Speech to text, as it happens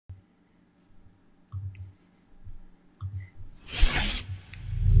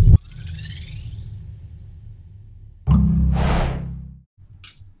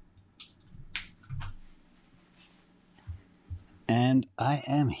And I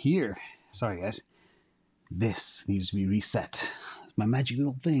am here. Sorry, guys. This needs to be reset. It's my magic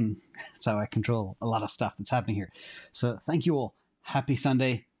little thing. That's how I control a lot of stuff that's happening here. So thank you all. Happy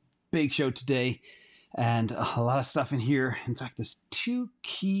Sunday. Big show today. And a lot of stuff in here. In fact, there's two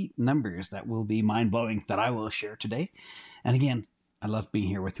key numbers that will be mind-blowing that I will share today. And again, I love being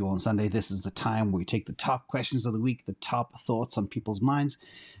here with you all on Sunday. This is the time where we take the top questions of the week, the top thoughts on people's minds.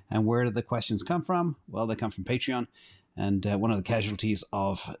 And where do the questions come from? Well, they come from Patreon. And one of the casualties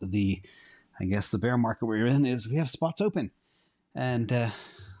of the bear market we're in is we have spots open. And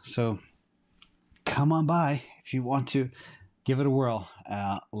so come on by if you want to give it a whirl.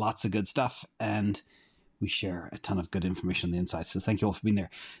 Lots of good stuff. And we share a ton of good information on the inside. So thank you all for being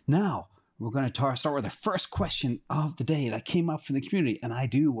there. Now, we're going to start with the first question of the day that came up from the community. And I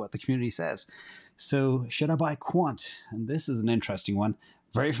do what the community says. So should I buy Quant? And this is an interesting one.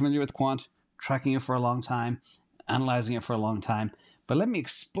 Very familiar with Quant, tracking it for a long time, analyzing it for a long time. But let me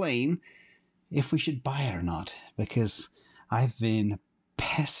explain if we should buy it or not, because I've been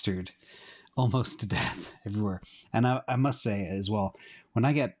pestered almost to death everywhere. And I must say as well, when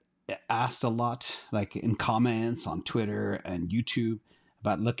I get asked a lot, like in comments on Twitter and YouTube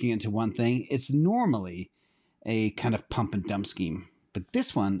about looking into one thing, it's normally a kind of pump and dump scheme. But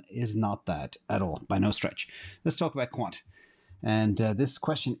this one is not that at all, by no stretch. Let's talk about Quant. And this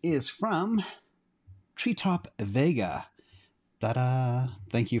question is from Treetop Vega. Ta-da!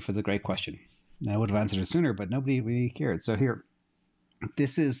 Thank you for the great question. I would have answered it sooner, but nobody really cared. So here,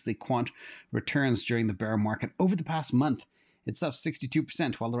 this is the Quant returns during the bear market over the past month. It's up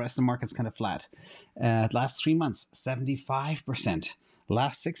 62%, while the rest of the market's kind of flat. Last 3 months, 75%.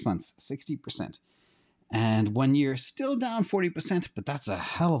 Last 6 months, 60%. And 1 year, still down 40%, but that's a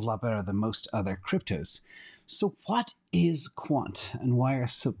hell of a lot better than most other cryptos. So what is Quant, and why are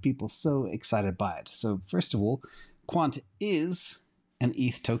people so excited by it? So first of all, Quant is an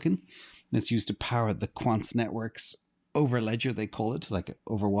ETH token. It's used to power the Quant's network's overledger, they call it, like an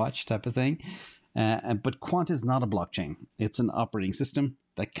Overwatch type of thing. But Quant is not a blockchain. It's an operating system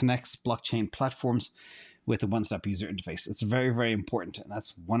that connects blockchain platforms with a one-stop user interface. It's very, very important, and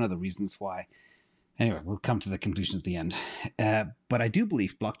that's one of the reasons why. Anyway, we'll come to the conclusion at the end. But I do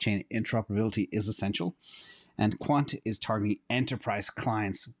believe blockchain interoperability is essential, and Quant is targeting enterprise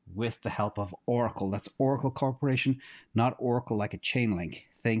clients with the help of Oracle. That's Oracle Corporation, not Oracle like a chain link.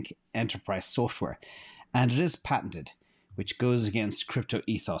 Think enterprise software. And it is patented, which goes against crypto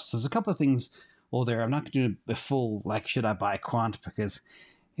ethos. There's a couple of things there. I'm not going to do a full, should I buy Quant? Because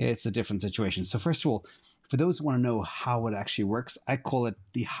it's a different situation. So first of all, for those who want to know how it actually works, I call it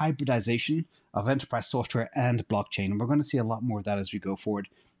the hybridization of enterprise software and blockchain. And we're going to see a lot more of that as we go forward,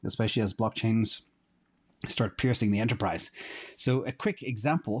 especially as blockchains start piercing the enterprise. So a quick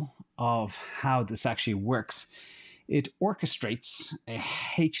example of how this actually works. It orchestrates a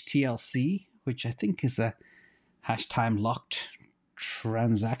HTLC, which I think is a hash time locked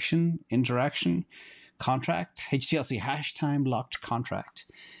interaction contract, HTLC hash time locked contract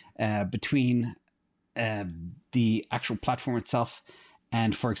between the actual platform itself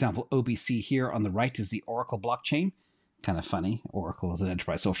and, for example, OBC here on the right is the Oracle blockchain. Kind of funny. Oracle is an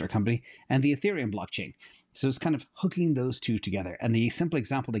enterprise software company, and the Ethereum blockchain. So it's kind of hooking those two together. And the simple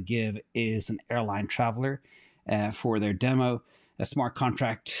example to give is an airline traveler. For their demo, a smart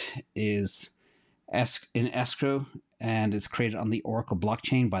contract is in escrow and is created on the Oracle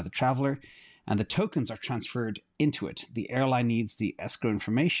blockchain by the traveler, and the tokens are transferred into it. The airline needs the escrow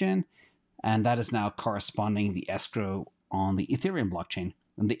information, and that is now corresponding the escrow on the Ethereum blockchain.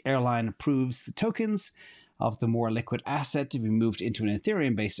 And the airline approves the tokens of the more liquid asset to be moved into an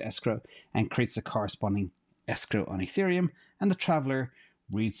Ethereum-based escrow and creates the corresponding escrow on Ethereum, and the traveler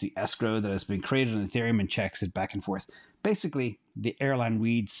reads the escrow that has been created on Ethereum and checks it back and forth. Basically, the airline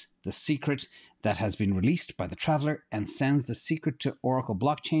reads the secret that has been released by the traveler and sends the secret to Oracle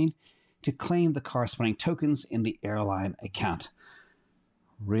blockchain to claim the corresponding tokens in the airline account.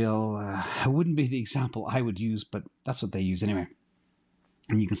 Wouldn't be the example I would use, but that's what they use anyway.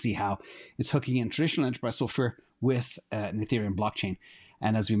 And you can see how it's hooking in traditional enterprise software with an Ethereum blockchain.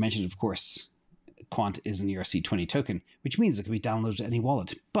 And as we mentioned, of course, Quant is an ERC20 token, which means it can be downloaded to any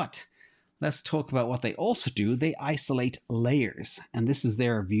wallet. But let's talk about what they also do. They isolate layers. And this is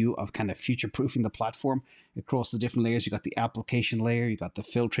their view of kind of future-proofing the platform across the different layers. You got the application layer, you got the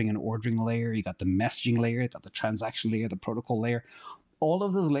filtering and ordering layer, you got the messaging layer, you got the transaction layer, the protocol layer. All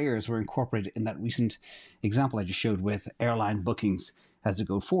of those layers were incorporated in that recent example I just showed with airline bookings as we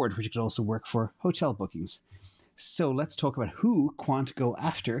go forward, which could also work for hotel bookings. So let's talk about who Quant go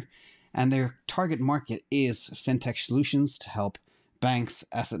after. And their target market is fintech solutions to help banks,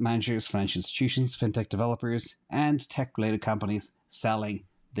 asset managers, financial institutions, fintech developers, and tech-related companies selling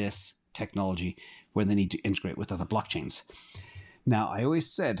this technology where they need to integrate with other blockchains. Now, I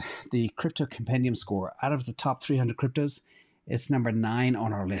always said the crypto compendium score, out of the top 300 cryptos, it's number 9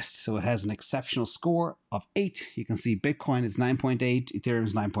 on our list. So it has an exceptional score of 8. You can see Bitcoin is 9.8, Ethereum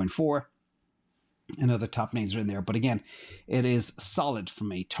is 9.4, and other top names are in there. But again, it is solid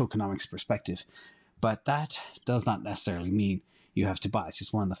from a tokenomics perspective. But that does not necessarily mean you have to buy. It's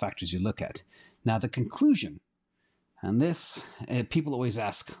just one of the factors you look at. Now, the conclusion, and this, people always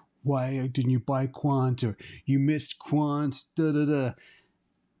ask, why didn't you buy Quant, or you missed Quant, da da da.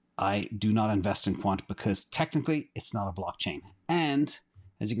 I do not invest in Quant because technically it's not a blockchain. And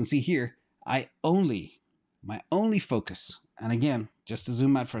as you can see here, my only focus, and again, just to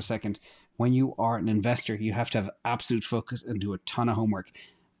zoom out for a second, when you are an investor, you have to have absolute focus and do a ton of homework.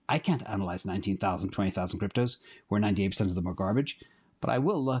 I can't analyze 19,000, 20,000 cryptos where 98% of them are garbage, but I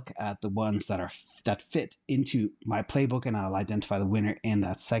will look at the ones that fit into my playbook, and I'll identify the winner in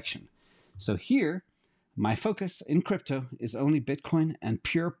that section. So here, my focus in crypto is only Bitcoin and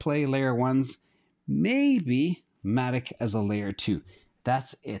pure play layer 1s, maybe Matic as a layer 2.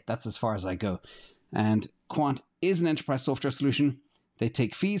 That's it. That's as far as I go. And Quant is an enterprise software solution. They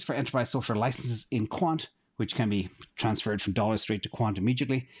take fees for enterprise software licenses in Quant, which can be transferred from dollars straight to Quant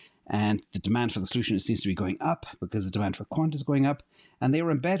immediately. And the demand for the solution seems to be going up because the demand for Quant is going up. And they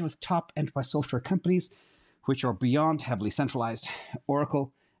were embedded with top enterprise software companies, which are beyond heavily centralized.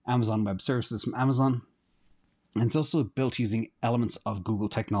 Oracle, Amazon Web Services from Amazon. And it's also built using elements of Google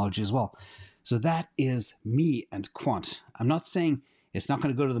technology as well. So that is me and Quant. I'm not saying it's not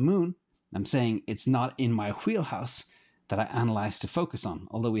going to go to the moon. I'm saying it's not in my wheelhouse that I analyze to focus on,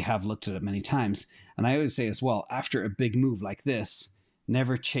 although we have looked at it many times. And I always say as well, after a big move like this,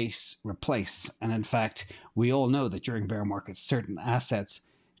 never chase, replace. And in fact, we all know that during bear markets, certain assets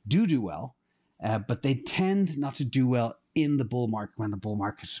do well, but they tend not to do well in the bull market when the bull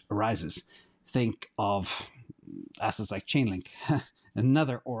market arises. Think of assets like Chainlink,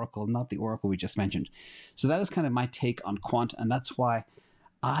 another Oracle, not the Oracle we just mentioned. So that is kind of my take on Quant, and that's why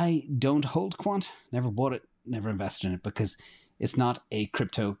I don't hold Quant, never bought it, never invested in it, because it's not a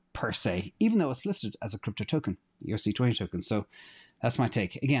crypto per se, even though it's listed as a crypto token, ERC20 token. So that's my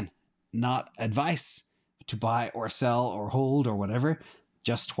take. Again, not advice to buy or sell or hold or whatever,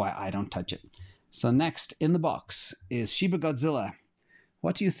 just why I don't touch it. So next in the box is Shiba Godzilla.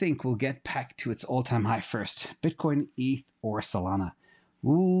 What do you think will get back to its all-time high first? Bitcoin, ETH, or Solana?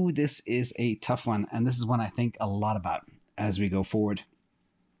 Ooh, this is a tough one, and this is one I think a lot about as we go forward.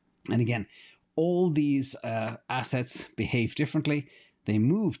 And again, all these assets behave differently, they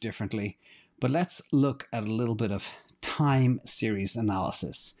move differently, but let's look at a little bit of time series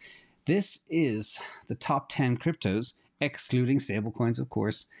analysis. This is the top 10 cryptos, excluding stablecoins, of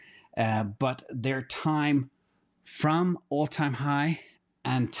course, but their time from all-time high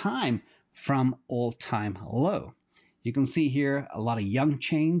and time from all-time low. You can see here a lot of young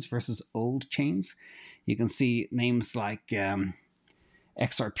chains versus old chains. You can see names like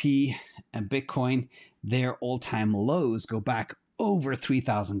XRP and Bitcoin. Their all-time lows go back over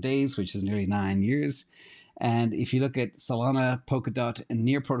 3,000 days, which is nearly 9 years. And if you look at Solana, Polkadot, and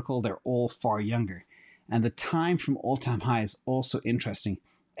Near Protocol, they're all far younger. And the time from all-time high is also interesting.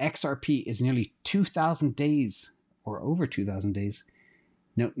 XRP is nearly 2,000 days, or over 2,000 days.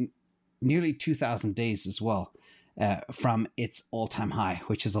 No, nearly 2,000 days as well from its all-time high,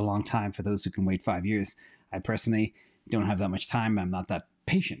 which is a long time for those who can wait 5 years. I personally don't have that much time. I'm not that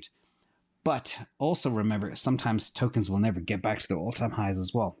patient. But also remember, sometimes tokens will never get back to their all-time highs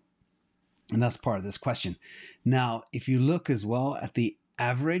as well. And that's part of this question. Now, if you look as well at the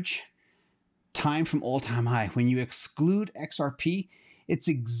average time from all-time high, when you exclude XRP, it's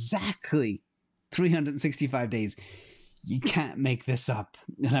exactly 365 days. You can't make this up.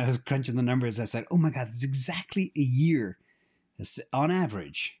 And I was crunching the numbers. I said, oh my God, it's exactly a year on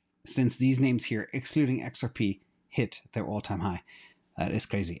average since these names here, excluding XRP, hit their all-time high. That is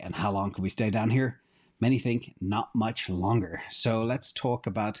crazy. And how long can we stay down here? Many think not much longer. So let's talk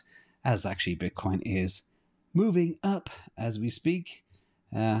about, as actually Bitcoin is moving up as we speak.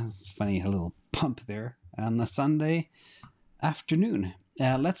 It's funny, a little pump there on a Sunday afternoon.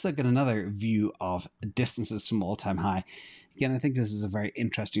 Let's look at another view of distances from all-time high. Again, I think this is a very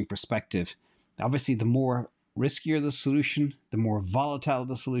interesting perspective. Obviously, the more riskier the solution, the more volatile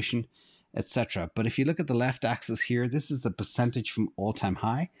the solution, etc. But if you look at the left axis here, this is the percentage from all-time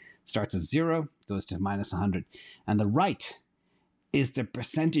high. Starts at 0, goes to minus 100. And the right is the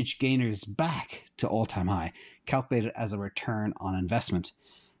percentage gainers back to all-time high, calculated as a return on investment.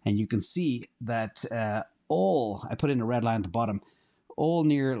 And you can see that I put in a red line at the bottom, all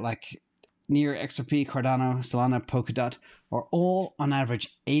near XRP, Cardano, Solana, Polkadot are all on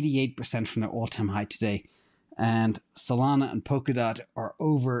average 88% from their all-time high today. And Solana and Polkadot are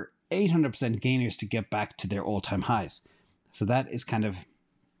over 800% gainers to get back to their all-time highs. So that is kind of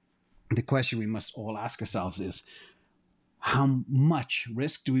the question we must all ask ourselves is, how much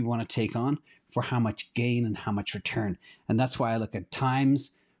risk do we want to take on for how much gain and how much return? And that's why I look at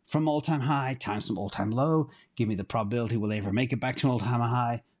times from all-time high, times from all-time low. Give me the probability will they ever make it back to an all-time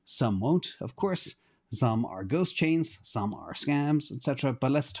high. Some won't, of course. Some are ghost chains, some are scams, etc.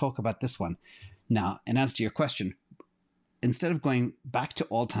 But let's talk about this one. Now, in answer to your question, instead of going back to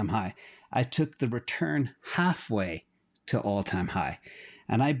all-time high, I took the return halfway to all-time high.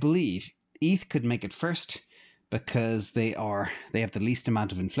 And I believe ETH could make it first because they have the least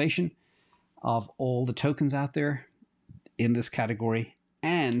amount of inflation of all the tokens out there in this category.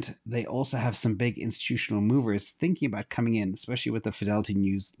 And they also have some big institutional movers thinking about coming in, especially with the Fidelity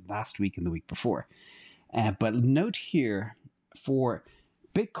news last week and the week before. But note here, for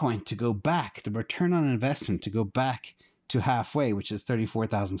Bitcoin to go back, the return on investment to go back to halfway, which is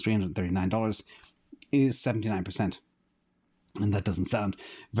 $34,339, is 79%. And that doesn't sound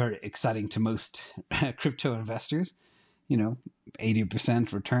very exciting to most crypto investors.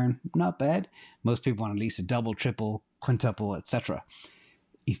 80% return, not bad. Most people want at least a double, triple, quintuple, etc.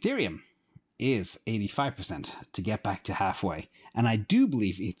 Ethereum is 85% to get back to halfway. And I do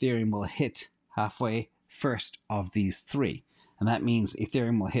believe Ethereum will hit halfway first of these three. And that means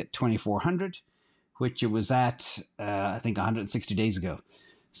Ethereum will hit 2,400, which it was at, I think, 160 days ago.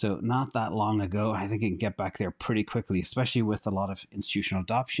 So not that long ago. I think it can get back there pretty quickly, especially with a lot of institutional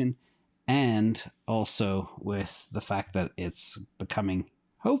adoption and also with the fact that it's becoming,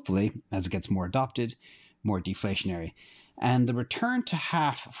 hopefully, as it gets more adopted, more deflationary. And the return to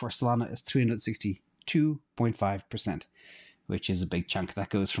half for Solana is 362.5%, which is a big chunk. That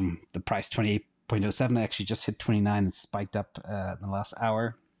goes from the price 28.07. I actually just hit 29 and spiked up in the last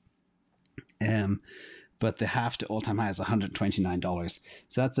hour. But the half to all-time high is $129.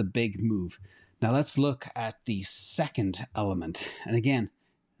 So that's a big move. Now let's look at the second element. And again,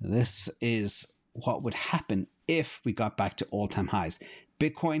 this is what would happen if we got back to all-time highs.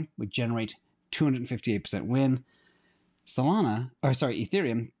 Bitcoin would generate 258% win.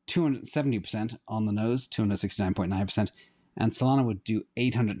 Ethereum, 270% on the nose, 269.9%. And Solana would do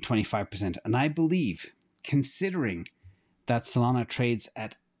 825%. And I believe, considering that Solana trades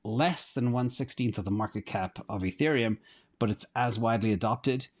at less than 1/16 of the market cap of Ethereum, but it's as widely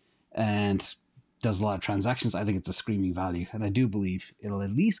adopted and does a lot of transactions, I think it's a screaming value. And I do believe it'll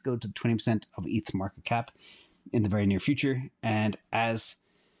at least go to 20% of ETH's market cap in the very near future. And as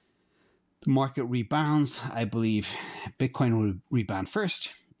the market rebounds, I believe Bitcoin will rebound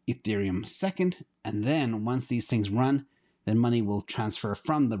first, Ethereum second, and then once these things run, then money will transfer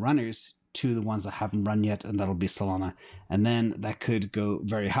from the runners to the ones that haven't run yet, and that'll be Solana. And then that could go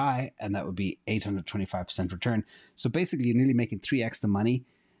very high, and that would be 825% return. So basically, you're nearly making 3x the money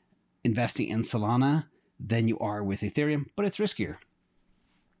investing in Solana than you are with Ethereum, but it's riskier.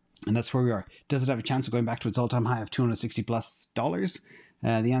 And that's where we are. Does it have a chance of going back to its all-time high of $260+?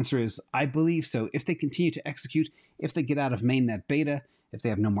 The answer is, I believe so. If they continue to execute, if they get out of mainnet beta, if they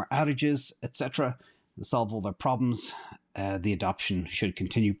have no more outages, etc., solve all their problems, the adoption should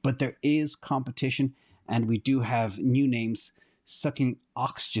continue. But there is competition, and we do have new names sucking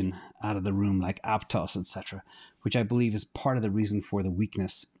oxygen out of the room like Aptos, etc., which I believe is part of the reason for the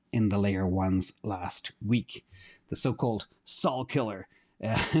weakness in the layer ones last week. The so-called Sol killer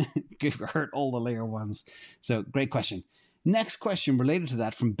hurt all the layer ones. So great question. Next question related to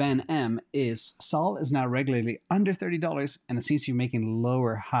that from Ben M is, Sol is now regularly under $30 and it seems to be making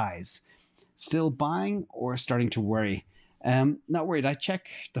lower highs. Still buying or starting to worry? Not worried. I check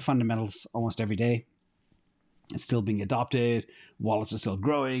the fundamentals almost every day. It's still being adopted. Wallets are still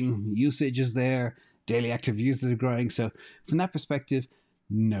growing. Usage is there. Daily active users are growing. So from that perspective,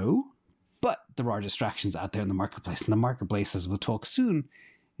 no. But there are distractions out there in the marketplace. And the marketplace, as we'll talk soon,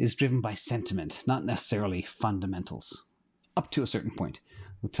 is driven by sentiment, not necessarily fundamentals. Up to a certain point.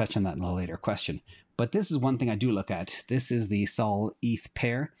 We'll touch on that in a later question. But this is one thing I do look at. This is the Sol ETH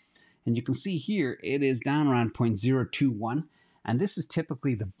pair. And you can see here, it is down around 0.021. And this is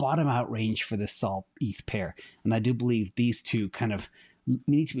typically the bottom out range for this Sol ETH pair. And I do believe these two kind of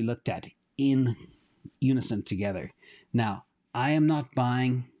need to be looked at in unison together. Now, I am not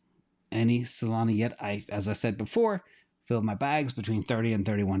buying any Solana yet. As I said before, filled my bags between $30 and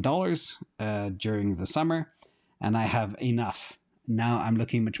 $31 during the summer. And I have enough. Now I'm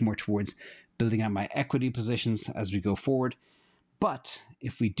looking much more towards building out my equity positions as we go forward. But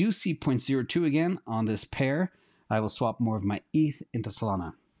if we do see 0.02 again on this pair, I will swap more of my ETH into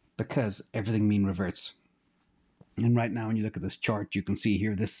Solana because everything mean reverts. And right now, when you look at this chart, you can see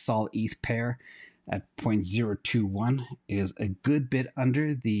here this Sol ETH pair at 0.021 is a good bit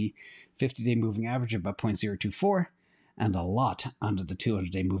under the 50-day moving average of about 0.024 and a lot under the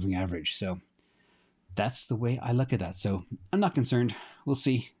 200-day moving average. So that's the way I look at that. So I'm not concerned. We'll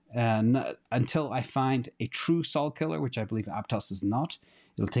see. Until I find a true Sol killer, which I believe Aptos is not.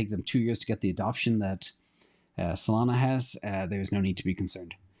 It'll take them 2 years to get the adoption that Solana has. There's no need to be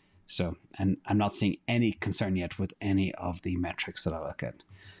concerned. So, and I'm not seeing any concern yet with any of the metrics that I look at.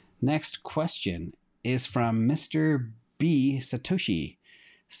 Next question is from Mr. B. Satoshi.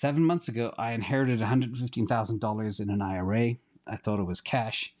 7 months ago, I inherited $115,000 in an IRA. I thought it was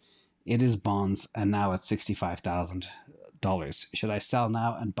cash. It is bonds, and now it's $65,000. Should I sell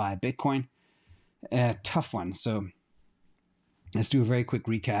now and buy Bitcoin? Tough one. So let's do a very quick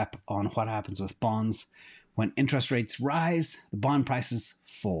recap on what happens with bonds. When interest rates rise, the bond prices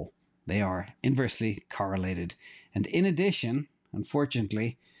fall. They are inversely correlated. And in addition,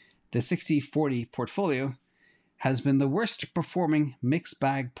 unfortunately, the 60-40 portfolio has been the worst performing mixed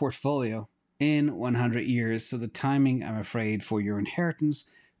bag portfolio in 100 years. So the timing, I'm afraid, for your inheritance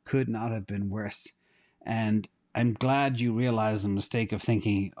could not have been worse. And I'm glad you realize the mistake of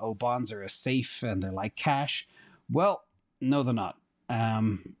thinking, oh, bonds are safe and they're like cash. Well, no, they're not.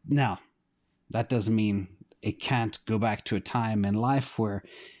 Now, that doesn't mean it can't go back to a time in life where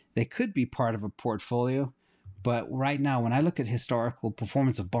they could be part of a portfolio. But right now, when I look at historical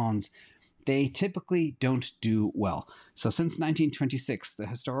performance of bonds, they typically don't do well. So since 1926, the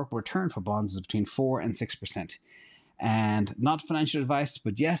historical return for bonds is between 4 and 6%. And not financial advice,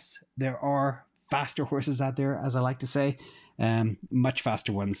 but yes, there are faster horses out there, as I like to say, much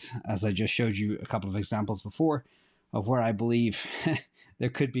faster ones, as I just showed you a couple of examples before of where I believe there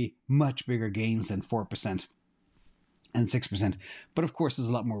could be much bigger gains than 4% and 6%. But of course, there's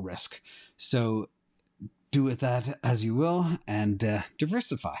a lot more risk. So do with that as you will and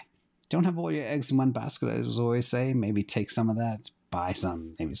diversify. Don't have all your eggs in one basket, as I always say. Maybe take some of that, buy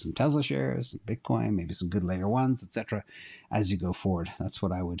maybe some Tesla shares, some Bitcoin, maybe some good layer ones, etc. as you go forward. That's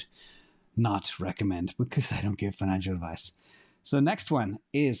what I would not recommend because I don't give financial advice. So next one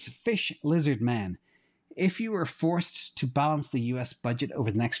is Fish Lizard Man. If you were forced to balance the US budget over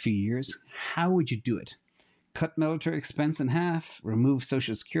the next few years, how would you do it? Cut military expense in half, remove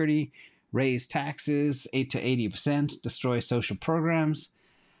Social Security, raise taxes 8 to 80%, destroy social programs.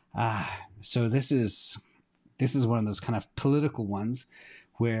 So this is one of those kind of political ones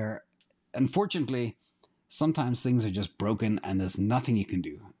where, unfortunately, sometimes things are just broken and there's nothing you can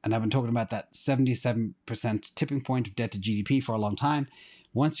do. And I've been talking about that 77% tipping point of debt to GDP for a long time.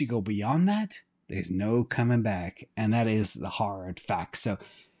 Once you go beyond that, there's no coming back. And that is the hard fact. So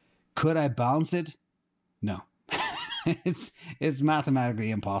could I balance it? No. It's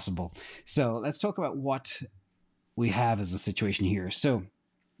mathematically impossible. So let's talk about what we have as a situation here. So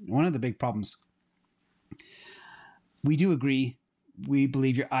one of the big problems, we do agree, we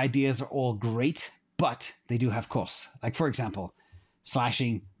believe your ideas are all great, but they do have costs. Like, for example,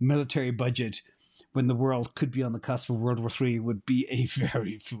 slashing military budget when the world could be on the cusp of World War III would be a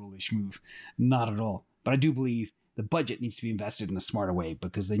very foolish move. Not at all. But I do believe the budget needs to be invested in a smarter way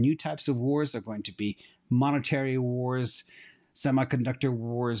because the new types of wars are going to be monetary wars, semiconductor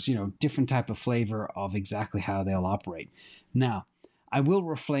wars, different type of flavor of exactly how they'll operate. Now, I will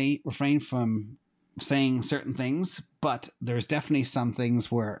refrain from saying certain things, but there's definitely some things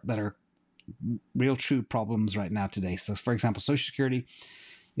that are real true problems right now today. So, for example, Social Security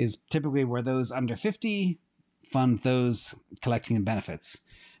is typically where those under 50 fund those collecting benefits.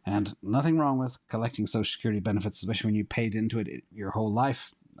 And nothing wrong with collecting Social Security benefits, especially when you paid into it your whole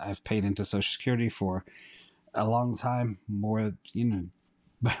life. I've paid into Social Security for a long time, more,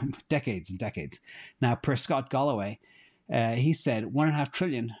 decades and decades. Now, per Scott Galloway, he said 1.5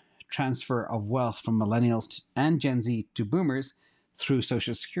 trillion transfer of wealth from millennials and Gen Z to boomers through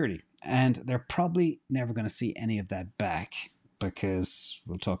Social Security. And they're probably never going to see any of that back because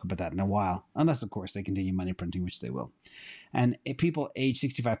we'll talk about that in a while. Unless, of course, they continue money printing, which they will. And people age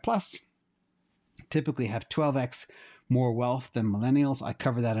 65 plus typically have 12x more wealth than millennials. I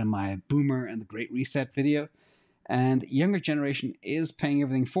cover that in my Boomer and the Great Reset video. And younger generation is paying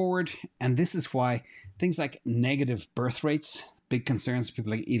everything forward. And this is why things like negative birth rates, big concerns for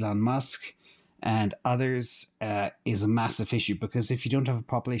people like Elon Musk and others, is a massive issue. Because if you don't have a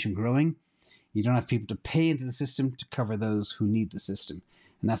population growing, you don't have people to pay into the system to cover those who need the system.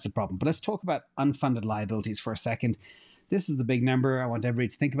 And that's the problem. But let's talk about unfunded liabilities for a second. This is the big number I want everybody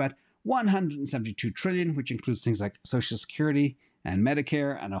to think about. 172 trillion, which includes things like Social Security and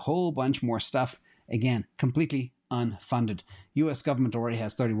Medicare and a whole bunch more stuff. Again, completely unfunded. US government already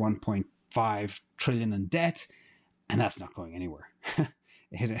has 31.5 trillion in debt, and that's not going anywhere.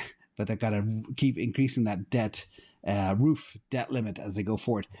 But they've got to keep increasing that debt debt limit as they go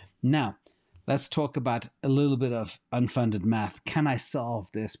forward. Now, let's talk about a little bit of unfunded math. Can I solve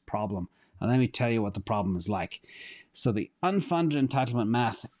this problem? And let me tell you what the problem is like. So the unfunded entitlement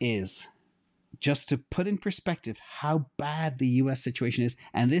math is, just to put in perspective how bad the US situation is,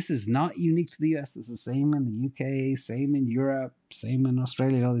 and this is not unique to the US, this is the same in the UK, same in Europe, same in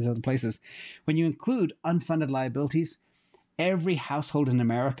Australia, and all these other places. When you include unfunded liabilities, every household in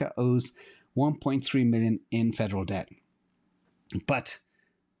America owes 1.3 million in federal debt. But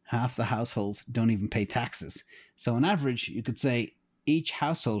half the households don't even pay taxes. So on average, you could say each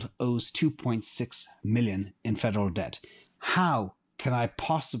household owes 2.6 million in federal debt. How can I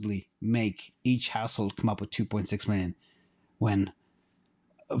possibly make each household come up with 2.6 million when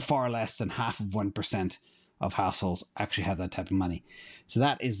far less than half of 1% of households actually have that type of money? So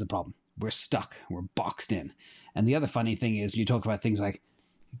that is the problem. We're stuck. We're boxed in. And the other funny thing is, you talk about things like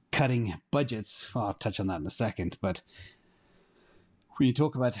cutting budgets. Well, I'll touch on that in a second. But when you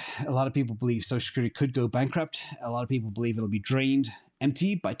talk about, a lot of people believe Social Security could go bankrupt. A lot of people believe it'll be drained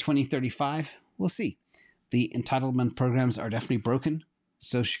empty by 2035. We'll see. The entitlement programs are definitely broken.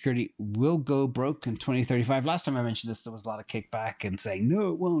 Social Security will go broke in 2035. Last time I mentioned this, there was a lot of kickback and saying, no,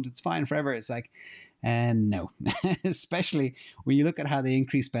 it won't. It's fine forever. It's like, and no, especially when you look at how they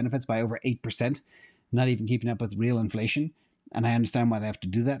increase benefits by over 8%, not even keeping up with real inflation. And I understand why they have to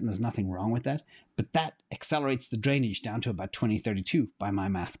do that, and there's nothing wrong with that. But that accelerates the drainage down to about 2032 by my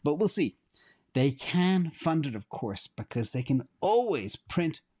math. But we'll see. They can fund it, of course, because they can always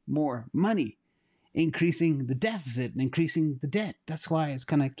print more money, increasing the deficit and increasing the debt. That's why it's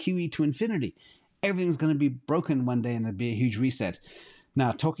kind of QE to infinity. Everything's going to be broken one day and there'll be a huge reset.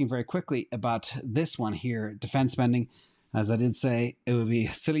 Now, talking very quickly about this one here, defense spending. As I did say, it would be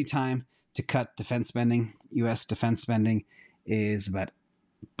a silly time to cut defense spending. US defense spending is about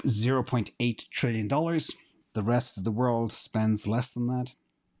 $0.8 trillion. The rest of the world spends less than that.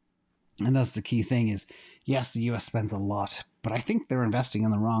 And that's the key thing is, yes, the US spends a lot, but I think they're investing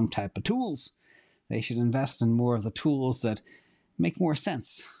in the wrong type of tools. They should invest in more of the tools that make more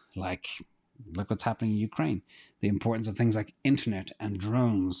sense. Like, look what's happening in Ukraine. The importance of things like internet and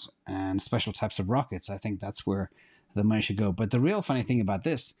drones and special types of rockets. I think that's where the money should go. But the real funny thing about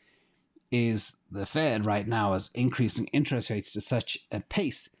this is the Fed right now is increasing interest rates to such a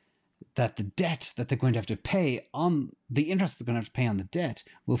pace that the debt that they're going to have to pay on, the interest they're going to have to pay on the debt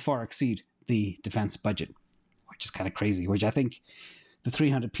will far exceed the defense budget, which is kind of crazy, which I think the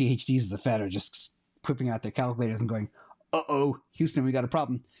 300 PhDs of the Fed are just whipping out their calculators and going, uh-oh, Houston, we got a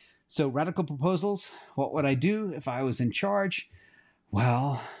problem. So radical proposals, what would I do if I was in charge?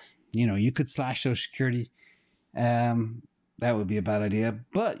 Well, you could slash Social Security. That would be a bad idea.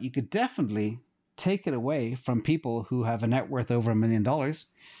 But you could definitely take it away from people who have a net worth over $1 million.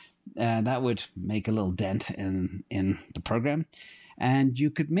 That would make a little dent in the program. And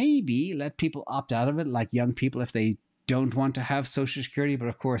you could maybe let people opt out of it, like young people, if they don't want to have Social Security. But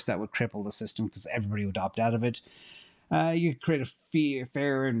of course, that would cripple the system because everybody would opt out of it. You could create a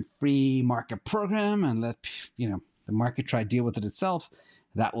fair and free market program and let the market try to deal with it itself.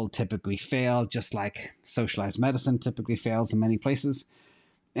 That will typically fail, just like socialized medicine typically fails in many places.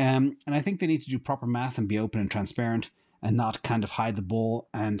 And I think they need to do proper math and be open and transparent and not kind of hide the ball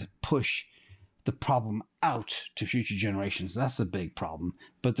and push the problem out to future generations. That's a big problem.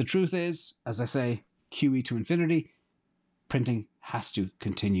 But the truth is, as I say, QE to infinity, printing has to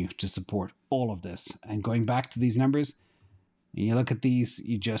continue to support all of this. And going back to these numbers, when you look at these,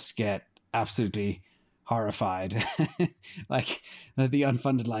 you just get absolutely horrified. Like the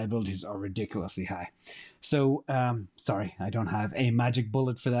unfunded liabilities are ridiculously high. So, sorry, I don't have a magic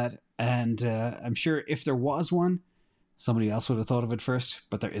bullet for that. And I'm sure if there was one, somebody else would have thought of it first,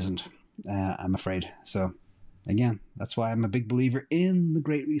 but there isn't, I'm afraid. So again, that's why I'm a big believer in the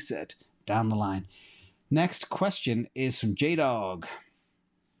Great Reset down the line. Next question is from J-Dog.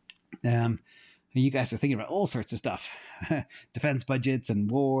 You guys are thinking about all sorts of stuff. Defense budgets and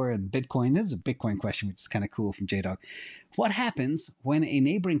war and Bitcoin. This is a Bitcoin question, which is kind of cool from J-Dog. What happens when a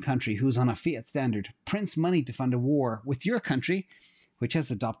neighboring country who's on a fiat standard prints money to fund a war with your country, which has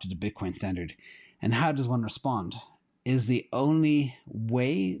adopted a Bitcoin standard? And how does one respond? Is the only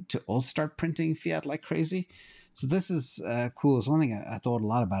way to also start printing fiat like crazy? So this is cool. So one thing I thought a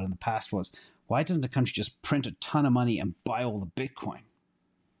lot about in the past was, why doesn't a country just print a ton of money and buy all the Bitcoin?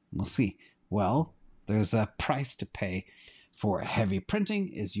 We'll see. Well, there's a price to pay for heavy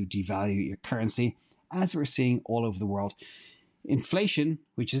printing is you devalue your currency, as we're seeing all over the world. Inflation,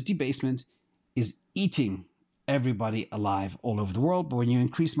 which is debasement, is eating everybody alive all over the world. But when you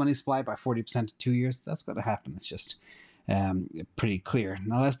increase money supply by 40% in 2 years, that's going to happen. It's just pretty clear.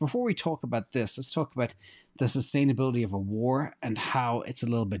 Now, before we talk about this, let's talk about the sustainability of a war and how it's a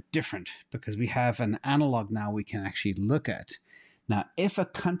little bit different, because we have an analog now we can actually look at. Now, if a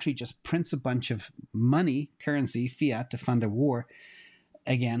country just prints a bunch of money, currency, fiat to fund a war,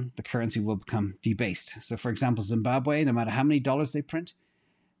 again, the currency will become debased. So, for example, Zimbabwe, no matter how many dollars they print,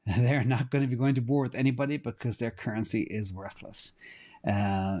 they're not going to be going to war with anybody because their currency is worthless.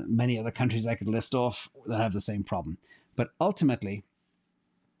 Many other countries I could list off that have the same problem. But ultimately,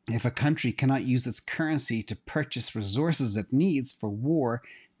 if a country cannot use its currency to purchase resources it needs for war,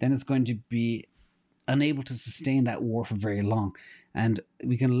 then it's going to be unable to sustain that war for very long. And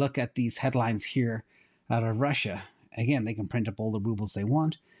we can look at these headlines here out of Russia. Again, they can print up all the rubles they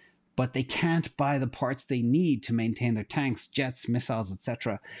want, but they can't buy the parts they need to maintain their tanks, jets, missiles,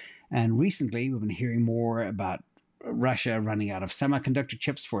 etc. And recently, we've been hearing more about Russia running out of semiconductor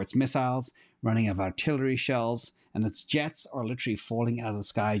chips for its missiles, running out of artillery shells, and its jets are literally falling out of the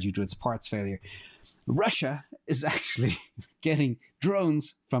sky due to its parts failure. Russia is actually getting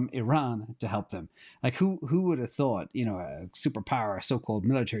drones from Iran to help them. Like, who would have thought, a superpower, a so-called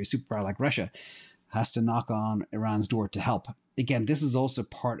military superpower like Russia has to knock on Iran's door to help. Again, this is also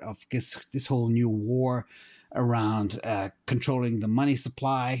part of this whole new war around controlling the money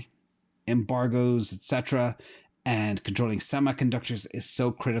supply, embargoes, etc., and controlling semiconductors is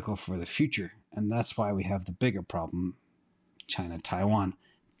so critical for the future. And that's why we have the bigger problem, China, Taiwan,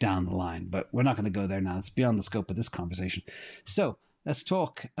 down the line. But we're not going to go there now. It's beyond the scope of this conversation. So let's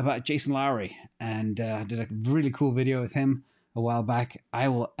talk about Jason Lowery. And did a really cool video with him a while back. I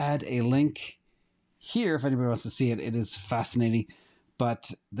will add a link here if anybody wants to see it. It is fascinating.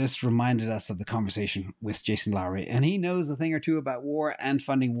 But this reminded us of the conversation with Jason Lowery. And he knows a thing or two about war and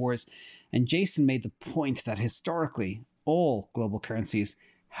funding wars. And Jason made the point that historically, all global currencies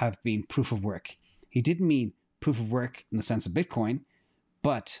have been proof of work. He didn't mean proof of work in the sense of Bitcoin,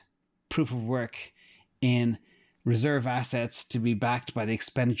 but proof of work in reserve assets to be backed by the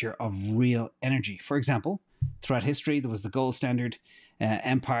expenditure of real energy. For example, throughout history, there was the gold standard.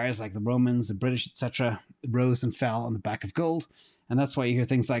 Empires like the Romans, the British, etc., rose and fell on the back of gold. And that's why you hear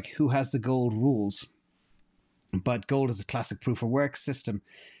things like, who has the gold rules? But gold is a classic proof of work system.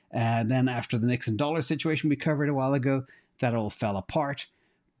 Then after the Nixon dollar situation we covered a while ago, that all fell apart.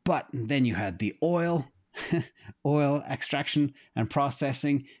 But then you had the oil extraction and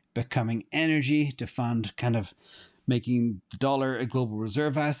processing becoming energy to fund kind of making the dollar a global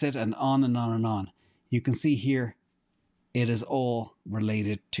reserve asset, and on and on and on. You can see here, it is all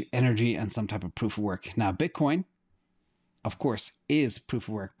related to energy and some type of proof of work. Now, Bitcoin, of course, is proof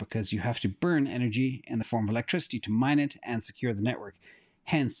of work because you have to burn energy in the form of electricity to mine it and secure the network.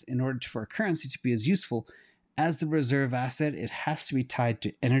 Hence, in order for a currency to be as useful as the reserve asset, it has to be tied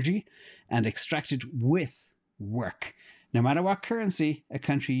to energy and extracted with work. No matter what currency a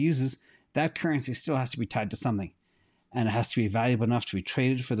country uses, that currency still has to be tied to something. And it has to be valuable enough to be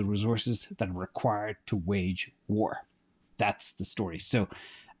traded for the resources that are required to wage war. That's the story. So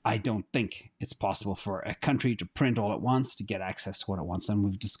I don't think it's possible for a country to print all at once to get access to what it wants. And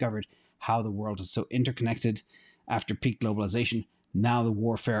we've discovered how the world is so interconnected after peak globalization. Now the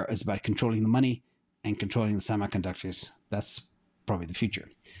warfare is about controlling the money and controlling the semiconductors. That's probably the future.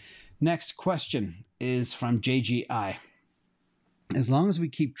 Next question is from JGI. As long as we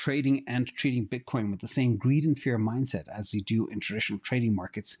keep trading and treating Bitcoin with the same greed and fear mindset as we do in traditional trading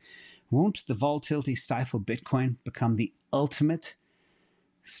markets, won't the volatility stifle Bitcoin become the ultimate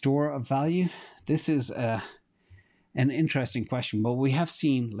store of value? This is an interesting question. But we have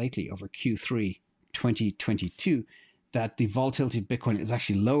seen lately over Q3 2022 that the volatility of Bitcoin is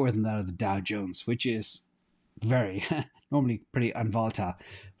actually lower than that of the Dow Jones, which is very normally pretty unvolatile.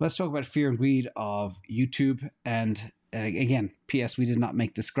 Let's talk about fear and greed of YouTube. And again, PS, we did not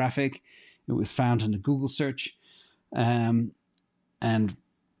make this graphic. It was found in a Google search. And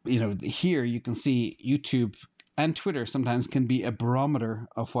here you can see YouTube and Twitter sometimes can be a barometer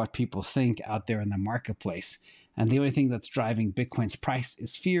of what people think out there in the marketplace. And the only thing that's driving Bitcoin's price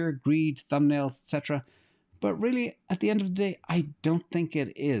is fear, greed, thumbnails, etc. But really, at the end of the day, I don't think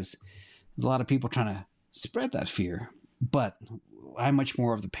it is. There's a lot of people trying to spread that fear, but I'm much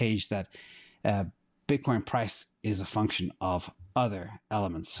more of the page that Bitcoin price is a function of other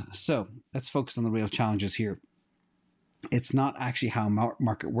elements. So let's focus on the real challenges here. It's not actually how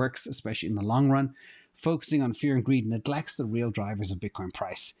market works, especially in the long run. Focusing on fear and greed neglects the real drivers of Bitcoin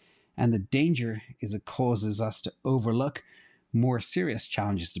price. And the danger is it causes us to overlook more serious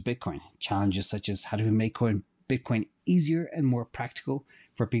challenges to Bitcoin. Challenges such as how do we make Bitcoin easier and more practical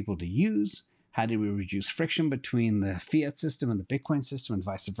for people to use? How do we reduce friction between the fiat system and the Bitcoin system and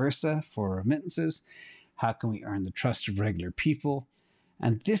vice versa for remittances? How can we earn the trust of regular people?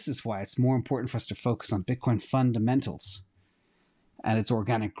 And this is why it's more important for us to focus on Bitcoin fundamentals and its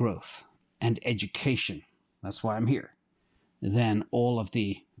organic growth and education. That's why I'm here. Than all of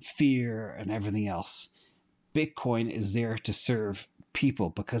the fear and everything else. Bitcoin is there to serve people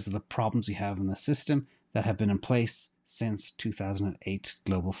because of the problems we have in the system that have been in place since 2008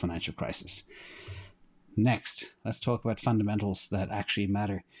 global financial crisis. Next, let's talk about fundamentals that actually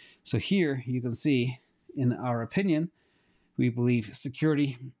matter. So here you can see, in our opinion, we believe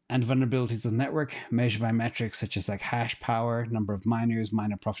security and vulnerabilities of the network measured by metrics such as like hash power, number of miners,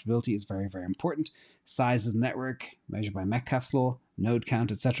 miner profitability is very, very important. Size of the network measured by Metcalfe's law, node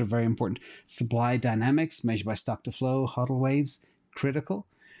count, etc. very important. Supply dynamics measured by stock to flow, HODL waves, critical.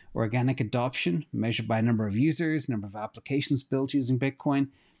 Organic adoption measured by number of users, number of applications built using Bitcoin,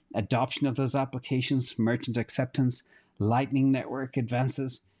 adoption of those applications, merchant acceptance, Lightning Network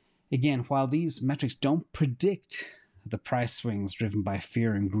advances. Again, while these metrics don't predict the price swings driven by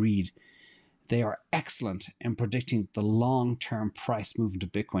fear and greed, they are excellent in predicting the long-term price movement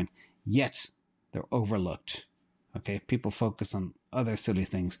of Bitcoin, yet they're overlooked. Okay, people focus on other silly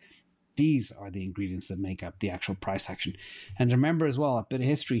things. These are the ingredients that make up the actual price action. And remember as well, a bit of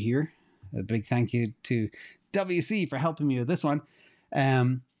history here. A big thank you to WC for helping me with this one.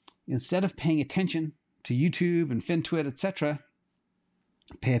 Instead of paying attention to YouTube and FinTwit, etc.,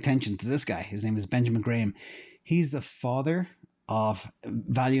 pay attention to this guy. His name is Benjamin Graham. He's the father of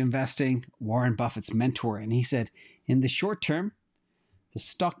value investing, Warren Buffett's mentor. And he said, in the short term, the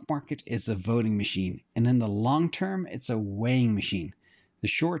stock market is a voting machine. And in the long term, it's a weighing machine. The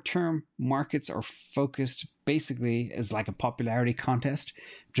short term markets are focused basically as like a popularity contest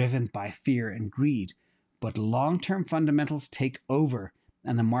driven by fear and greed. But long term fundamentals take over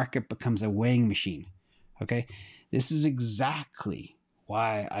and the market becomes a weighing machine. Okay, this is exactly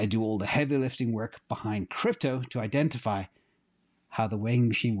why I do all the heavy lifting work behind crypto to identify how the weighing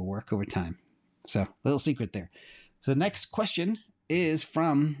machine will work over time. So, little secret there. So the next question is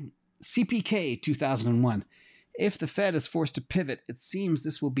from CPK 2001. If the Fed is forced to pivot, it seems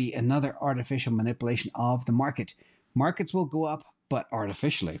this will be another artificial manipulation of the market. Markets will go up, but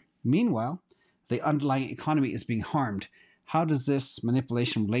artificially. Meanwhile, the underlying economy is being harmed. How does this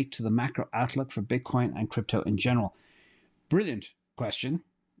manipulation relate to the macro outlook for Bitcoin and crypto in general? Brilliant question.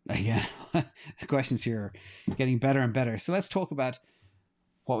 Again, the questions here are getting better and better. So let's talk about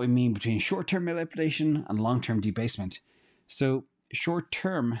what we mean between short-term manipulation and long-term debasement. So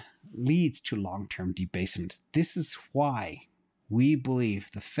short-term leads to long-term debasement. This is why we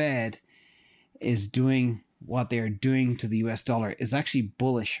believe the Fed is doing what they are doing to the US dollar is actually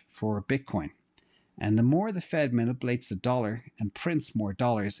bullish for Bitcoin. And the more the Fed manipulates the dollar and prints more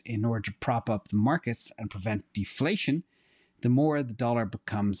dollars in order to prop up the markets and prevent deflation, the more the dollar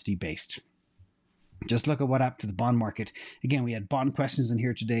becomes debased. Just look at what happened to the bond market. Again, we had bond questions in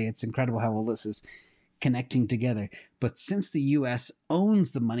here today. It's incredible how all this is connecting together. But since the US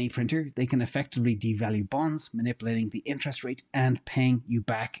owns the money printer, they can effectively devalue bonds, manipulating the interest rate and paying you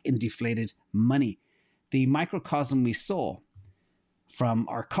back in deflated money. The microcosm we saw from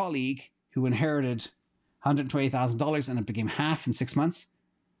our colleague who inherited $120,000 and it became half in 6 months,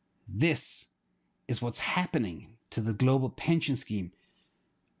 this is what's happening to the global pension scheme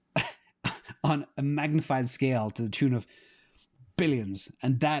on a magnified scale to the tune of billions.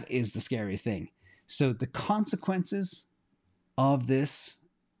 And that is the scary thing. So the consequences of this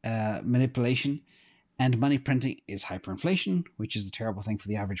manipulation and money printing is hyperinflation, which is a terrible thing for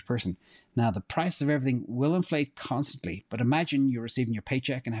the average person. Now, the price of everything will inflate constantly, but imagine you're receiving your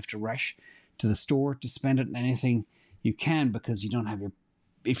paycheck and have to rush to the store to spend it on anything you can because you don't have your,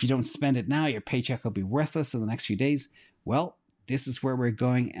 if you don't spend it now, your paycheck will be worthless in the next few days. Well, this is where we're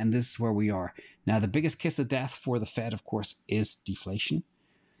going and this is where we are. Now, the biggest kiss of death for the Fed, of course, is deflation.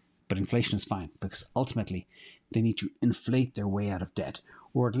 But inflation is fine because ultimately they need to inflate their way out of debt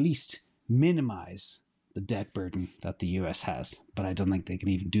or at least minimize the debt burden that the US has. But I don't think they can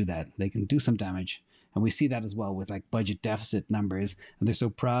even do that. They can do some damage. And we see that as well with like budget deficit numbers. And they're so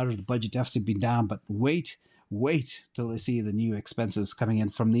proud of the budget deficit being down, but wait till they see the new expenses coming in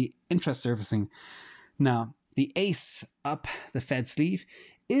from the interest servicing. Now, the ace up the Fed sleeve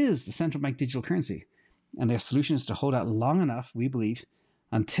is the central bank digital currency. And their solution is to hold out long enough, we believe,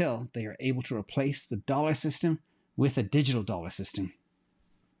 until they are able to replace the dollar system with a digital dollar system.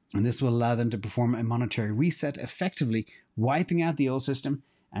 And this will allow them to perform a monetary reset, effectively wiping out the old system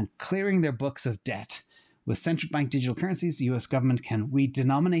and clearing their books of debt. With central bank digital currencies, the US government can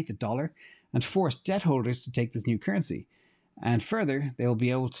redenominate the dollar and force debt holders to take this new currency. And further, they'll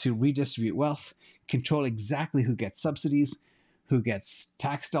be able to redistribute wealth, control exactly who gets subsidies, who gets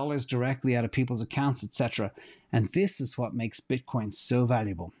tax dollars directly out of people's accounts, etc. And this is what makes Bitcoin so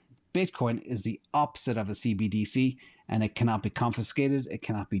valuable. Bitcoin is the opposite of a CBDC, and it cannot be confiscated, it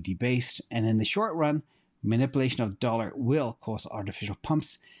cannot be debased, and in the short run, manipulation of the dollar will cause artificial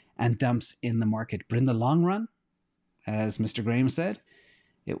pumps and dumps in the market. But in the long run, as Mr. Graham said,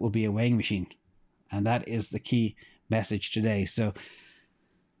 it will be a weighing machine. And that is the key message today. So,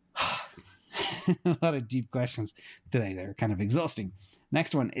 a lot of deep questions today. They're kind of exhausting.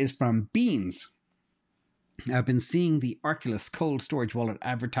 Next one is from Beans. I've been seeing the Oculus cold storage wallet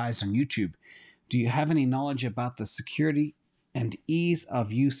advertised on YouTube. Do you have any knowledge about the security and ease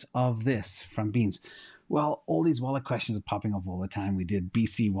of use of this? From Beans. Well, all these wallet questions are popping up all the time. We did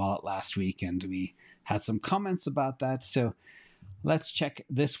BC Wallet last week and we had some comments about that. So let's check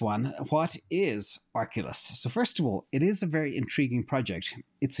this one. What is Oculus? So first of all, it is a very intriguing project.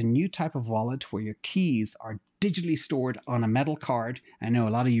 It's a new type of wallet where your keys are digitally stored on a metal card. I know a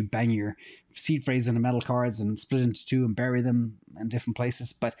lot of you bang your seed phrase into metal cards and split into two and bury them in different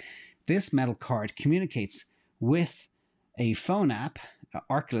places. But this metal card communicates with a phone app, an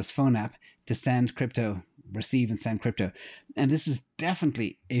Oculus phone app, to send crypto, receive and send crypto. And this is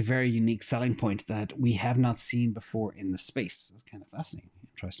definitely a very unique selling point that we have not seen before in the space. It's kind of fascinating,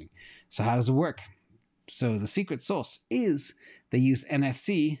 interesting. So how does it work? So the secret sauce is they use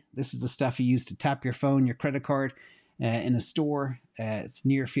NFC. This is the stuff you use to tap your phone, your credit card in a store. It's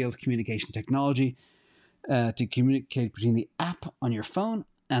near field communication technology to communicate between the app on your phone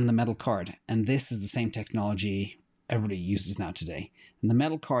and the metal card. And this is the same technology everybody uses now today. And the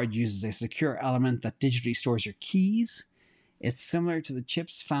metal card uses a secure element that digitally stores your keys. It's similar to the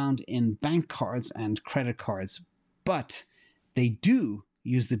chips found in bank cards and credit cards, but they do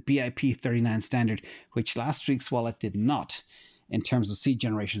use the BIP39 standard, which last week's wallet did not in terms of seed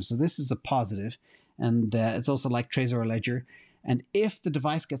generation. So this is a positive, and it's also like Trezor Ledger. And if the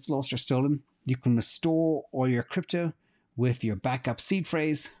device gets lost or stolen, you can restore all your crypto with your backup seed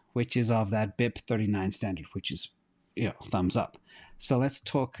phrase, which is of that BIP39 standard, which is, thumbs up. So let's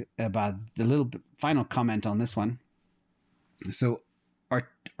talk about the little bit, final comment on this one. So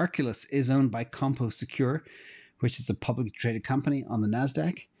Oculus is owned by Compo Secure, which is a publicly traded company on the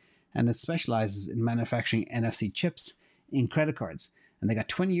NASDAQ, and it specializes in manufacturing NFC chips in credit cards. And they got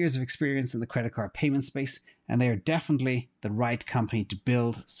 20 years of experience in the credit card payment space, and they are definitely the right company to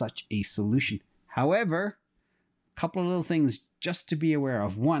build such a solution. However, a couple of little things just to be aware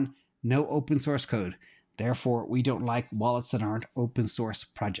of. One, no open source code. Therefore, we don't like wallets that aren't open source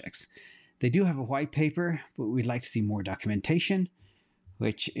projects. They do have a white paper, but we'd like to see more documentation,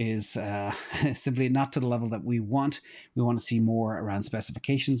 which is simply not to the level that we want. We want to see more around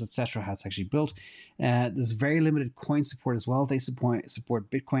specifications, etc., how it's actually built. There's very limited coin support as well. They support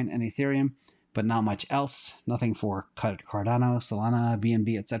Bitcoin and Ethereum, but not much else. Nothing for Cardano, Solana,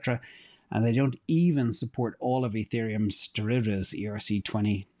 BNB, etc. And they don't even support all of Ethereum's derivatives,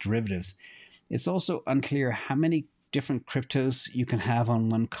 ERC20 derivatives. It's also unclear how many different cryptos you can have on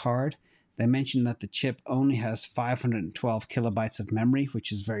one card. They mentioned that the chip only has 512 kilobytes of memory,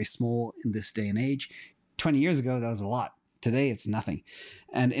 which is very small in this day and age. 20 years ago, that was a lot. Today, it's nothing.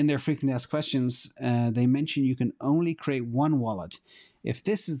 And in their frequently asked questions, they mention you can only create one wallet. If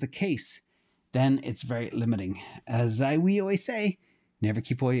this is the case, then it's very limiting. As we always say, never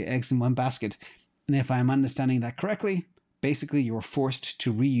keep all your eggs in one basket. And if I'm understanding that correctly, basically you're forced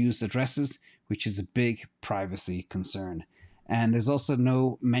to reuse addresses, which is a big privacy concern. And there's also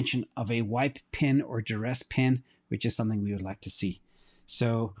no mention of a wipe pin or duress pin, which is something we would like to see.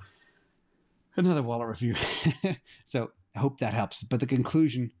 So another wallet review. So I hope that helps. But the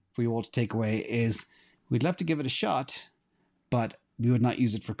conclusion for you all to take away is we'd love to give it a shot, but we would not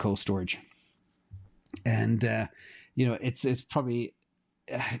use it for cold storage. And, it's probably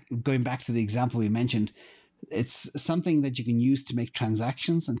going back to the example we mentioned, it's something that you can use to make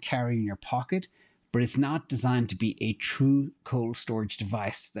transactions and carry in your pocket, but it's not designed to be a true cold storage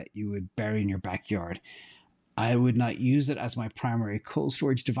device that you would bury in your backyard. I would not use it as my primary cold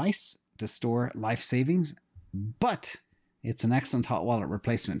storage device to store life savings, but it's an excellent hot wallet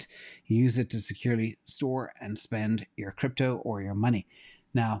replacement. You use it to securely store and spend your crypto or your money.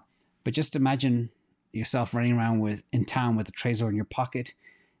 Now, but just imagine yourself running around in town with a Trezor in your pocket.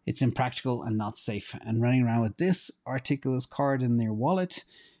 It's impractical and not safe. And running around with this Articulus card in your wallet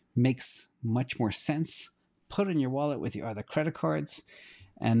makes much more sense. Put in your wallet with your other credit cards,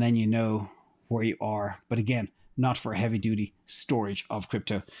 and then you know where you are. But again, not for heavy duty storage of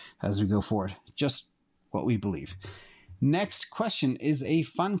crypto as we go forward. Just what we believe. Next question is a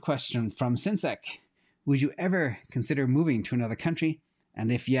fun question from Sinsec. would you ever consider moving to another country?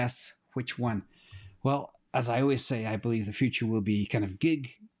 And if yes, which one? Well, as I always say, I believe the future will be kind of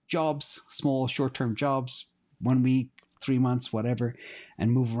gig jobs, small short-term jobs, 1 week, 3 months, whatever,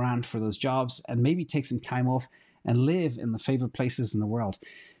 and move around for those jobs and maybe take some time off and live in the favorite places in the world.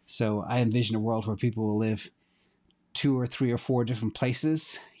 So I envision a world where people will live 2 or 3 or 4 different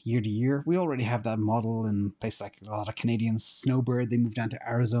places year to year. We already have that model in places like a lot of Canadians snowbird. They move down to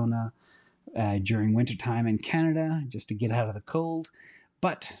Arizona during wintertime in Canada just to get out of the cold.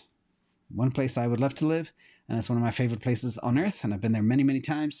 But one place I would love to live, and it's one of my favorite places on earth, and I've been there many, many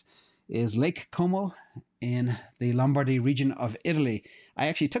times, is Lake Como in the Lombardy region of Italy. I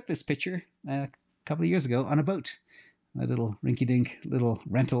actually took this picture a couple of years ago on a boat. A little rinky-dink little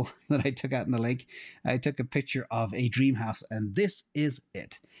rental that I took out in the lake. I took a picture of a dream house, and this is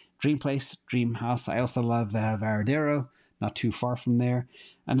it. Dream place, dream house. I also love Varadero, not too far from there,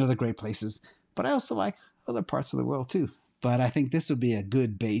 and other great places. But I also like other parts of the world too. But I think this would be a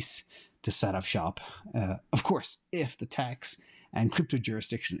good base to set up shop. Of course, if the tax and crypto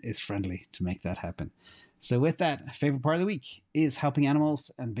jurisdiction is friendly to make that happen. So with that, favorite part of the week is helping animals,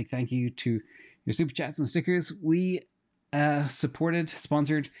 and big thank you to your super chats and stickers. We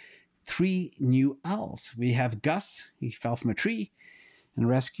sponsored 3 new owls. We have Gus, he fell from a tree, and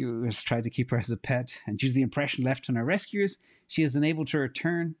rescuers tried to keep her as a pet, and due to the impression left on our rescuers, she is unable to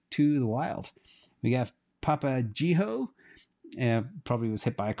return to the wild. We have Papa Jiho, probably was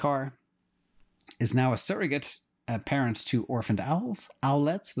hit by a car, is now a surrogate parent to orphaned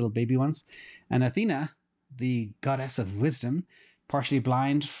owlets, little baby ones, and Athena, the goddess of wisdom, partially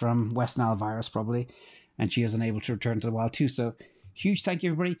blind from West Nile virus probably, and she is unable to return to the wild too. So huge thank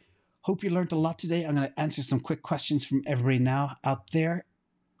you, everybody. Hope you learned a lot today. I'm going to answer some quick questions from everybody now out there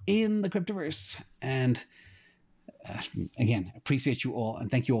in the cryptoverse. And again, appreciate you all,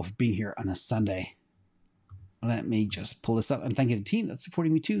 and thank you all for being here on a Sunday. Let me just pull this up, and thank you to the team that's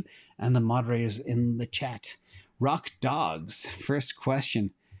supporting me too, and the moderators in the chat. Rock Dogs, first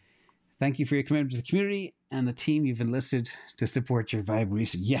question. Thank you for your commitment to the community and the team you've enlisted to support your valuable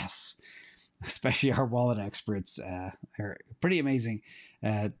research. Yes, especially our wallet experts. They're a pretty amazing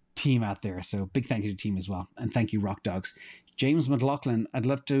team out there. So big thank you to the team as well. And thank you, Rock Dogs. James McLaughlin, I'd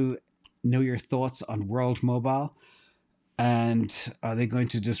love to know your thoughts on World Mobile. And are they going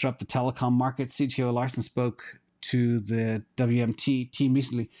to disrupt the telecom market? CTO Larson spoke to the WMT team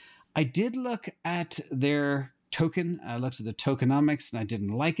recently. I did look at their token. I looked at the tokenomics and I didn't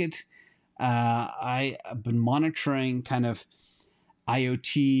like it. I have been monitoring kind of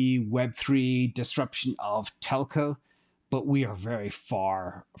IoT, Web3 disruption of telco, but we are very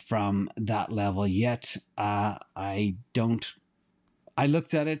far from that level yet. I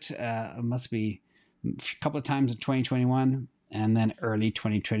looked at it, it must be a couple of times in 2021 and then early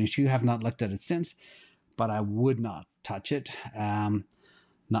 2022. Have not looked at it since, but I would not touch it.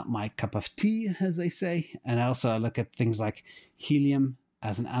 Not my cup of tea, as they say. And also I look at things like Helium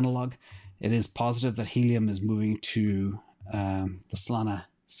as an analog. It is positive that Helium is moving to the Solana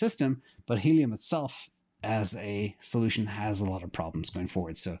system, but Helium itself as a solution has a lot of problems going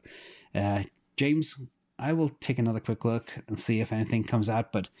forward. So, James, I will take another quick look and see if anything comes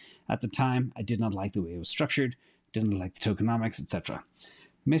out. But at the time, I did not like the way it was structured, didn't like the tokenomics, etc.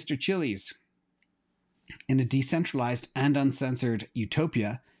 Mr. Chili's, in a decentralized and uncensored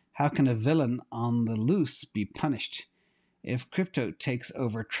utopia, how can a villain on the loose be punished? If crypto takes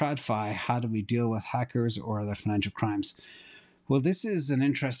over TradFi, how do we deal with hackers or other financial crimes? Well, this is an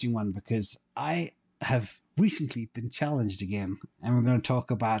interesting one because I have recently been challenged again, and we're going to talk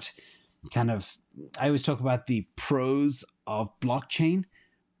about I always talk about the pros of blockchain,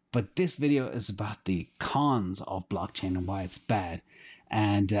 but this video is about the cons of blockchain and why it's bad.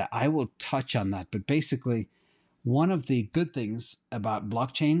 And I will touch on that. But basically, one of the good things about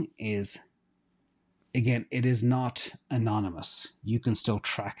blockchain is, again, it is not anonymous. You can still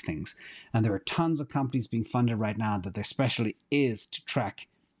track things. And there are tons of companies being funded right now that their specialty is to track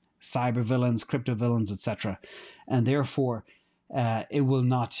cyber villains, crypto villains, etc. And therefore, it will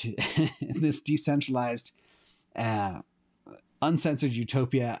not, this decentralized, uncensored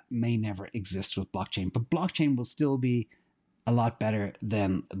utopia may never exist with blockchain. But blockchain will still be a lot better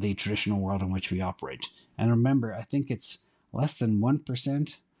than the traditional world in which we operate. And remember, I think it's less than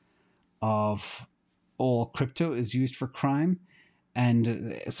 1% of all crypto is used for crime,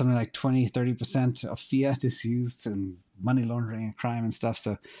 and something like 20-30% of fiat is used in money laundering and crime and stuff.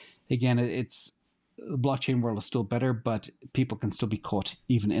 So again, it's the blockchain world is still better, but people can still be caught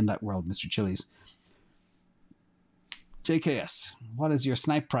even in that world. Mr. Chili's. JKS, what is your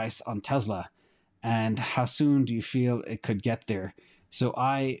snipe price on Tesla, and how soon do you feel it could get there? So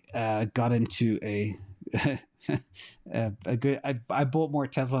I got into a a good. I bought more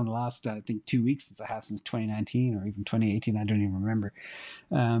Tesla in the last I think 2 weeks since I have since 2019 or even 2018. I don't even remember.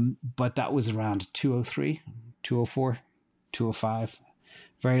 But that was around 203, 204, 205,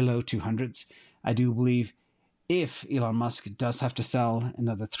 very low 200s. I do believe if Elon Musk does have to sell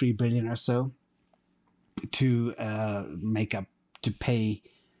another 3 billion or so to to pay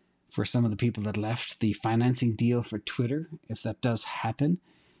for some of the people that left the financing deal for Twitter, if that does happen,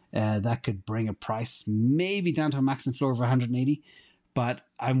 that could bring a price maybe down to a maximum floor of 180. But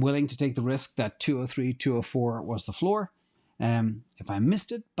I'm willing to take the risk that 203, 204 was the floor. If I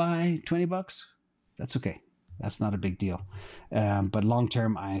missed it by $20, that's okay. That's not a big deal. But long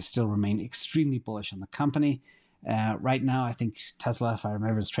term, I still remain extremely bullish on the company. Right now, I think Tesla, if I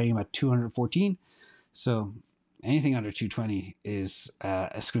remember, is trading about 214. So anything under 220 is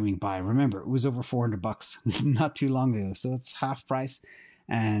a screaming buy. Remember, it was over $400 not too long ago, so it's half price,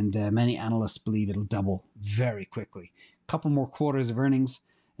 and many analysts believe it'll double very quickly. A couple more quarters of earnings.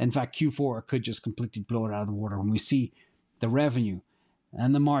 In fact, Q4 could just completely blow it out of the water when we see the revenue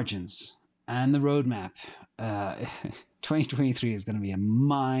and the margins and the roadmap. 2023 is going to be a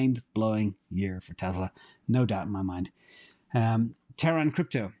mind-blowing year for Tesla, no doubt in my mind. Terran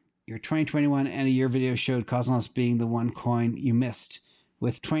Crypto. Your 2021 end of year video showed Cosmos being the one coin you missed.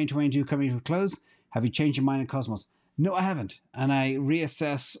 With 2022 coming to a close, have you changed your mind on Cosmos? No, I haven't. And I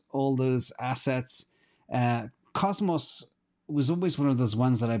reassess all those assets. Cosmos was always one of those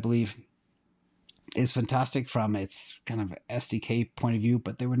ones that I believe is fantastic from its kind of SDK point of view,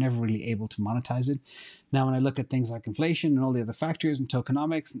 but they were never really able to monetize it. Now, when I look at things like inflation and all the other factors and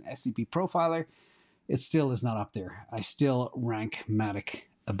tokenomics and SCP Profiler, it still is not up there. I still rank Matic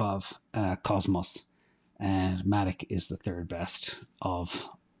above Cosmos, and Matic is the third best of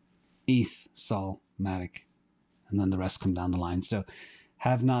ETH, Sol, Matic, and then the rest come down the line. So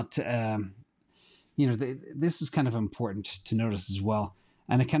have not, this is kind of important to notice as well,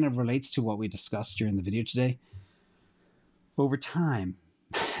 and it kind of relates to what we discussed during the video today. Over time,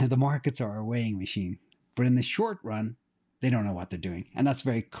 the markets are a weighing machine, but in the short run, they don't know what they're doing, and that's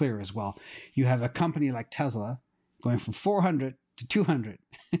very clear as well. You have a company like Tesla going from 400 to 200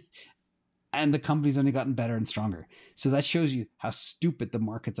 and the company's only gotten better and stronger. So that shows you how stupid the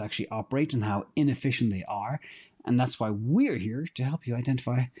markets actually operate and how inefficient they are. And that's why we're here to help you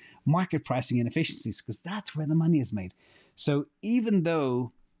identify market pricing inefficiencies, because that's where the money is made. So even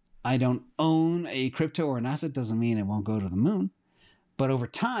though I don't own a crypto or an asset, doesn't mean it won't go to the moon. But over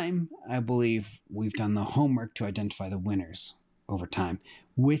time, I believe we've done the homework to identify the winners over time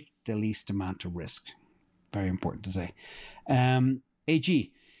with the least amount of risk. Very important to say.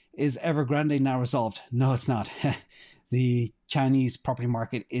 AG, is Evergrande now resolved? No, it's not. The Chinese property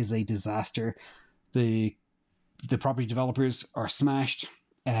market is a disaster. The property developers are smashed.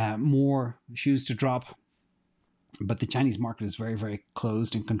 More shoes to drop. But the Chinese market is very, very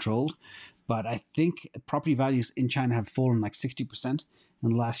closed and controlled. But I think property values in China have fallen like 60% in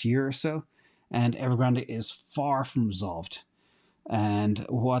the last year or so. And Evergrande is far from resolved. And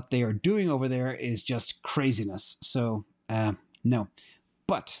what they are doing over there is just craziness. So, no.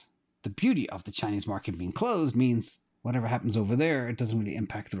 But the beauty of the Chinese market being closed means whatever happens over there, it doesn't really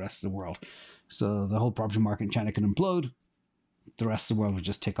impact the rest of the world. So the whole property market in China can implode. The rest of the world will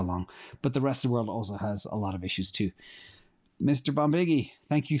just tick along. But the rest of the world also has a lot of issues too. Mr. Bombiggy,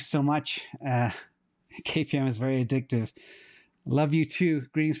 thank you so much. KPM is very addictive. Love you too.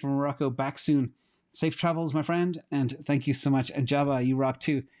 Greetings from Morocco. Back soon. Safe travels, my friend. And thank you so much. And Java, you rock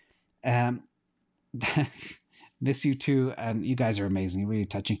too. Miss you too. And you guys are amazing. Really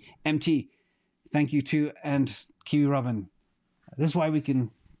touching. MT, thank you too. And Kiwi Robin. This is why we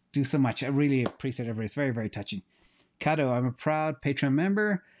can do so much. I really appreciate everybody. It's very, very touching. Kato, I'm a proud Patreon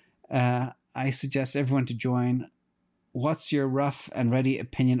member. I suggest everyone to join. What's your rough and ready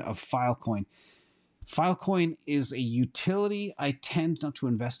opinion of Filecoin? Filecoin is a utility. I tend not to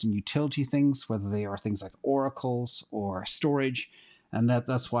invest in utility things, whether they are things like oracles or storage, and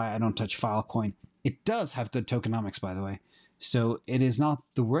that's why I don't touch Filecoin. It does have good tokenomics, by the way, so it is not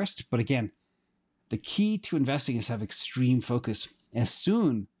the worst. But again, the key to investing is have extreme focus. As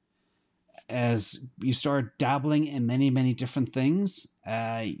soon as you start dabbling in many, many different things,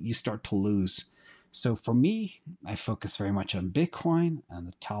 you start to lose. So for me, I focus very much on Bitcoin and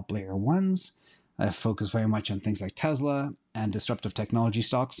the top layer ones. I focus very much on things like Tesla and disruptive technology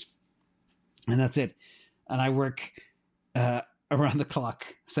stocks. And that's it. And I work around the clock,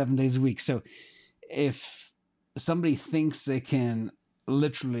 7 days a week. So if somebody thinks they can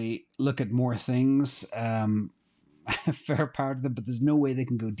literally look at more things, fair power to them, but there's no way they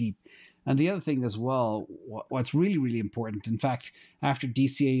can go deep. And the other thing as well, what's really, really important, in fact, after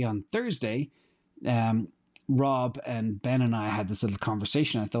DCA on Thursday, Rob and Ben and I had this little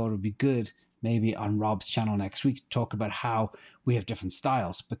conversation. I thought it would be good maybe on Rob's channel next week to talk about how we have different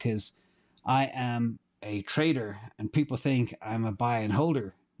styles, because I am a trader and people think I'm a buy and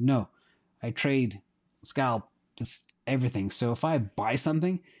holder. No, I trade, scalp, this everything. So if I buy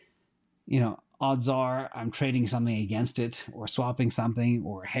something, odds are I'm trading something against it, or swapping something,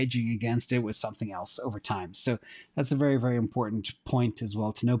 or hedging against it with something else over time. So that's a very, very important point as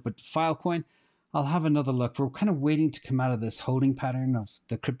well to note. But Filecoin, I'll have another look. We're kind of waiting to come out of this holding pattern of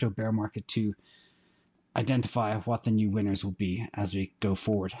the crypto bear market to identify what the new winners will be as we go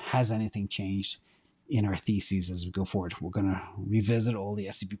forward. Has anything changed in our theses as we go forward? We're going to revisit all the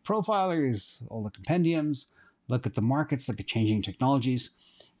SCP profilers, all the compendiums, look at the markets, look at changing technologies.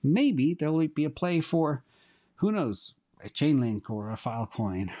 Maybe there will be a play for, who knows, a Chainlink or a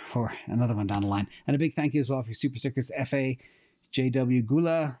Filecoin or another one down the line. And a big thank you as well for your super stickers, FA, JW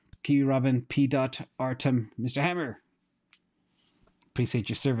Gula, Kiwi Robin, P. Artem, Mr. Hammer. Appreciate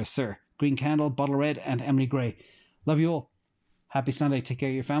your service, sir. Green Candle, Bottle Red, and Emily Gray. Love you all. Happy Sunday. Take care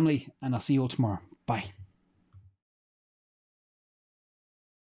of your family, and I'll see you all tomorrow. Bye.